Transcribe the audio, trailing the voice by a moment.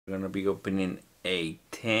We're gonna be opening a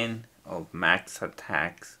 10 of Max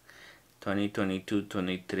Attax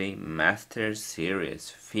 2022-23 Master Series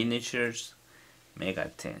Finishers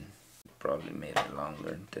Mega 10. Probably made it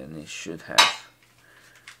longer than it should have.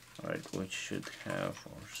 Alright, we should have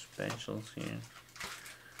our specials here.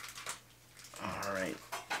 Alright.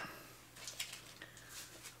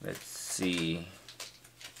 Let's see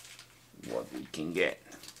what we can get.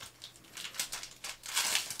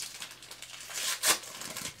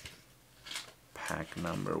 Pack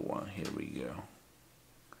number 1, here we go.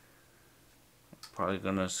 Probably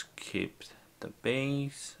gonna skip the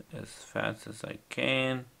base as fast as I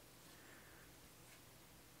can.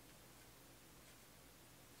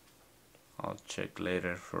 I'll check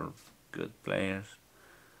later for good players.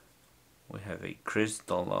 We have a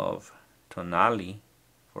crystal of Tonali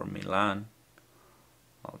for Milan.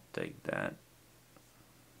 I'll take that.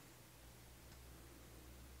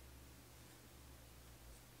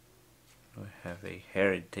 We have a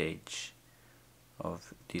heritage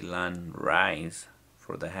of Dylan Rice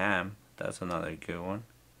for the Ham. That's another good one.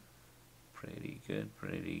 Pretty good,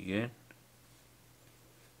 pretty good.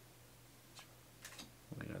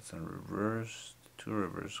 We got some reverse, 2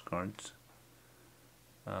 reverse cards.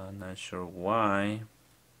 Not sure why.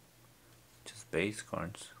 Just base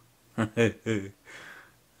cards.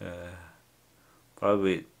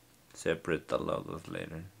 Probably separate the logos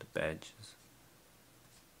later, the badges.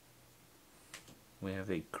 We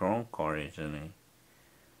have a chrome card originally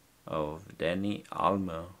of Danny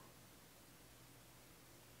Almo.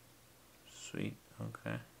 Sweet,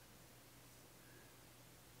 okay.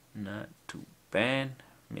 Not too bad.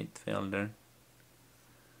 Midfielder.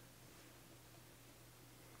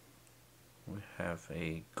 We have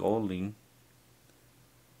a goalie.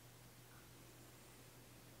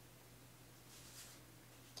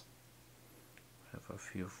 We have a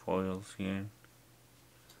few foils here.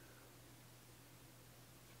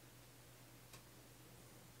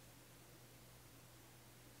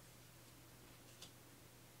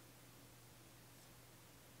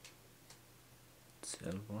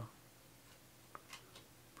 Silva.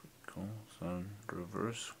 Cool. Some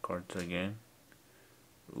reverse cards again.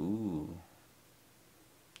 Ooh.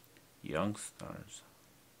 Young Stars.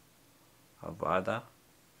 Avada.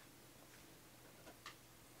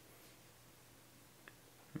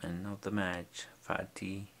 Man of the match.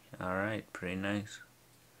 Fatih. Alright, pretty nice.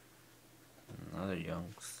 Another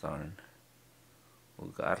young star.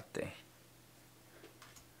 Ugarte.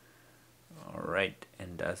 Alright,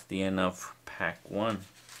 and that's the end of pack 1.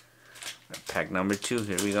 Pack number 2,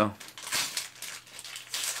 here we go.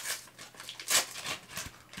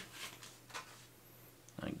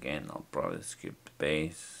 Again, I'll probably skip the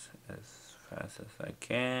base as fast as I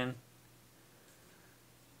can.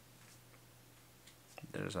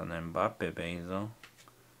 There's an Mbappe base though.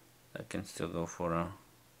 That can still go for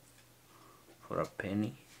a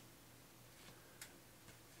penny.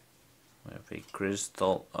 We have a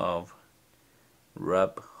crystal of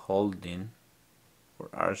Rob Holding for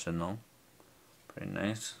Arsenal. Pretty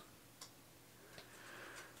nice.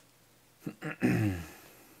 We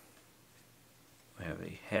have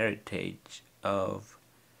a heritage of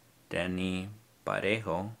Danny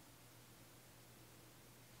Parejo.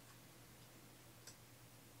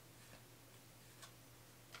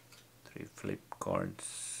 Three flip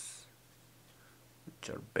cards, which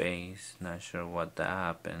are base. Not sure what that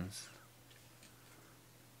happens.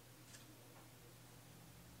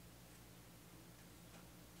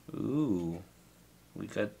 Ooh, we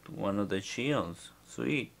got one of the shields.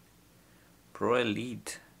 Sweet. Pro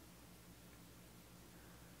Elite.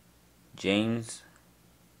 James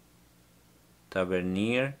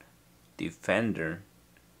Tavernier, defender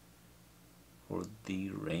for the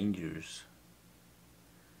Rangers.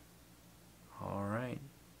 Alright.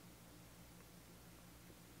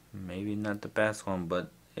 Maybe not the best one,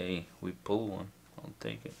 but hey, we pull one. I'll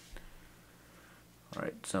take it.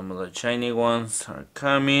 Alright, some of the shiny ones are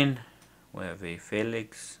coming. We have a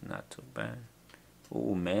Felix, not too bad.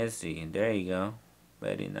 Ooh, Messi, there you go.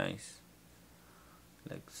 Very nice.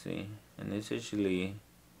 Let's see. And it's actually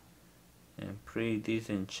in pretty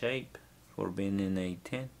decent shape for being in a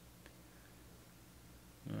 10.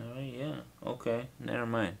 Alright, yeah. Okay, never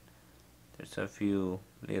mind. There's a few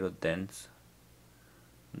little dents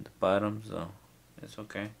on the bottom, so it's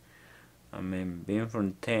okay. I mean, being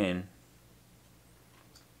from 10,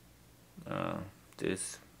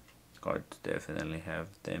 this cards definitely have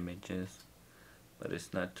damages, but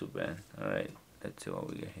it's not too bad. Alright, let's see what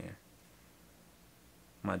we get here.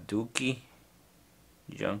 Maduki,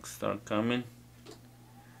 Youngstar coming.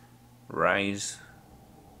 Rice,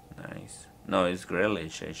 nice. No, it's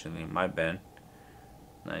Grealish actually, my bad.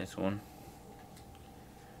 Nice one.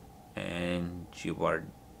 And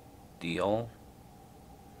Givardiol,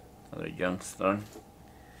 another youngster.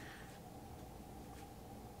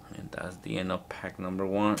 And that's the end of pack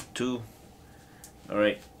number 2.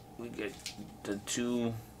 Alright, we get the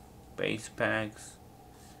 2 base packs.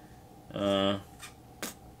 Let's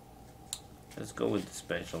go with the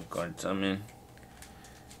special cards. I mean,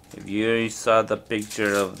 if you already saw the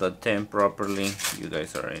picture of the 10 properly, you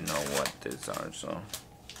guys already know what these are, so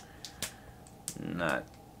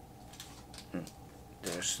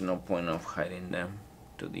there's no point of hiding them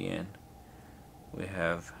to the end. We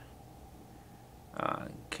have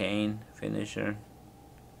Kane finisher,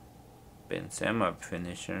 Benzema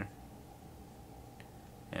finisher,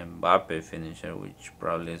 and Mbappe finisher, which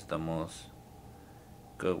probably is the most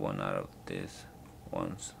good one out of these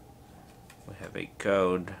ones. We have a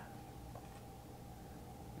code,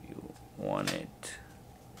 you want it,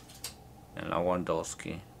 and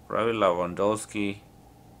Lewandowski. Probably Lewandowski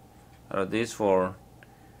out of these 4,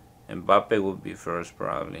 Mbappe would be first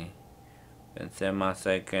probably, Benzema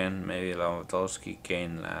second, maybe Lewandowski,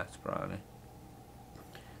 Kane last probably.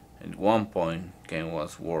 At one point Kane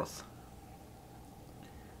was worth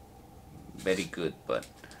very good, but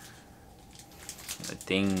I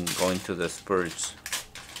think going to the Spurs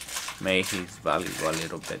made his value a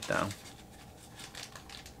little bit down.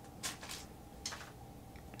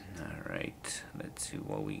 Alright, let's see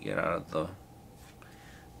what we get out of the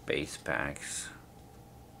base packs.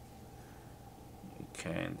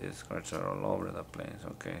 Okay, these cards are all over the place.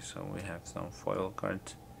 Okay, so we have some foil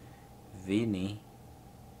cards. Vini.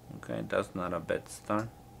 Okay, that's not a bad start.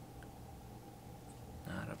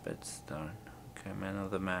 Not a bad start. Okay, man of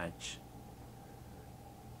the match.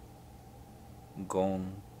 Goncalves,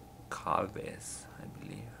 I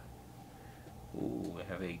believe. Ooh, we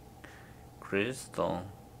have a crystal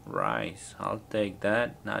rice. I'll take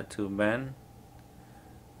that. Not too bad.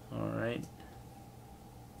 Alright.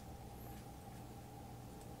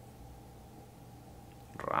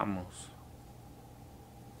 Ramos.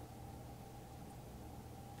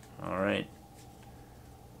 Alright.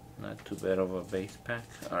 Not too bad of a base pack.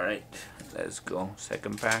 Alright, let's go.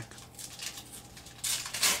 Second pack.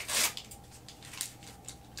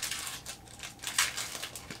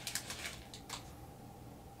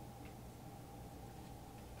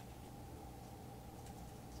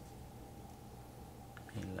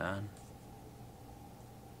 Milan.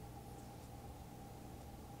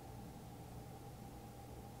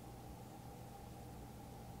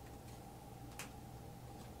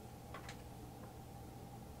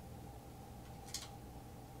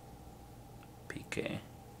 Piqué.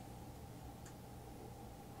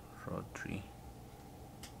 Rodri.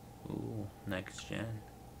 Ooh, next gen.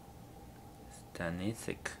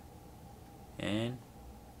 Stanisic. And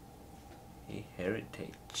a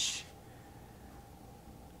heritage.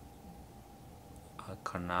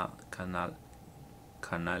 Canales.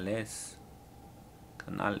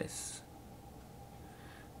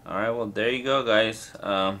 Alright, well there you go, guys.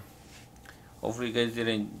 Hopefully you guys did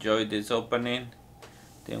enjoy this opening.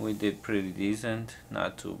 I think we did pretty decent.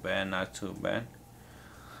 Not too bad, not too bad.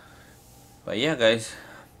 But yeah, guys,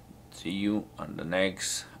 see you on the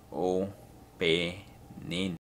next opening.